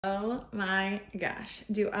Oh my gosh,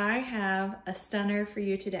 do I have a stunner for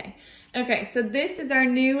you today. Okay, so this is our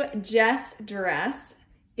new Jess dress.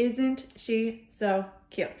 Isn't she so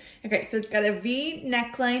cute? Okay, so it's got a V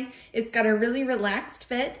neckline. It's got a really relaxed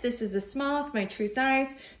fit. This is a small, it's my true size.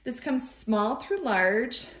 This comes small through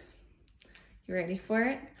large. You ready for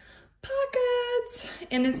it? Pockets,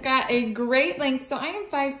 and it's got a great length. So I am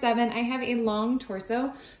 5'7". I have a long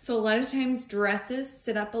torso, so a lot of times dresses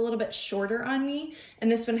sit up a little bit shorter on me,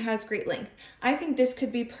 and this one has great length. I think this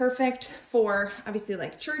could be perfect for, obviously,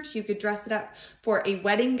 like church. You could dress it up for a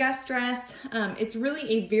wedding guest dress. It's really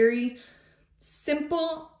a very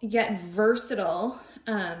simple yet versatile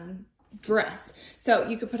dress. So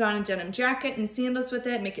you could put on a denim jacket and sandals with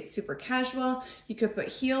it, make it super casual. You could put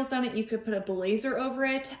heels on it. You could put a blazer over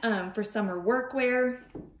it for summer workwear.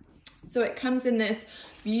 So it comes in this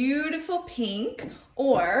beautiful pink,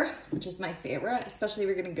 or, which is my favorite, especially if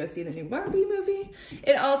you're gonna go see the new Barbie movie,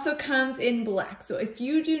 it also comes in black. So if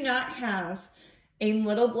you do not have a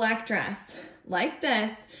little black dress like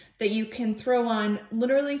this that you can throw on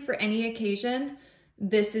literally for any occasion,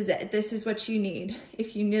 this is it. This is what you need.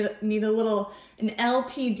 If you need a little, an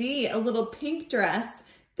LPD, a little pink dress,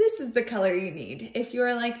 this is the color you need. If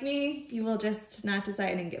you're like me, you will just not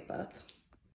decide and get both.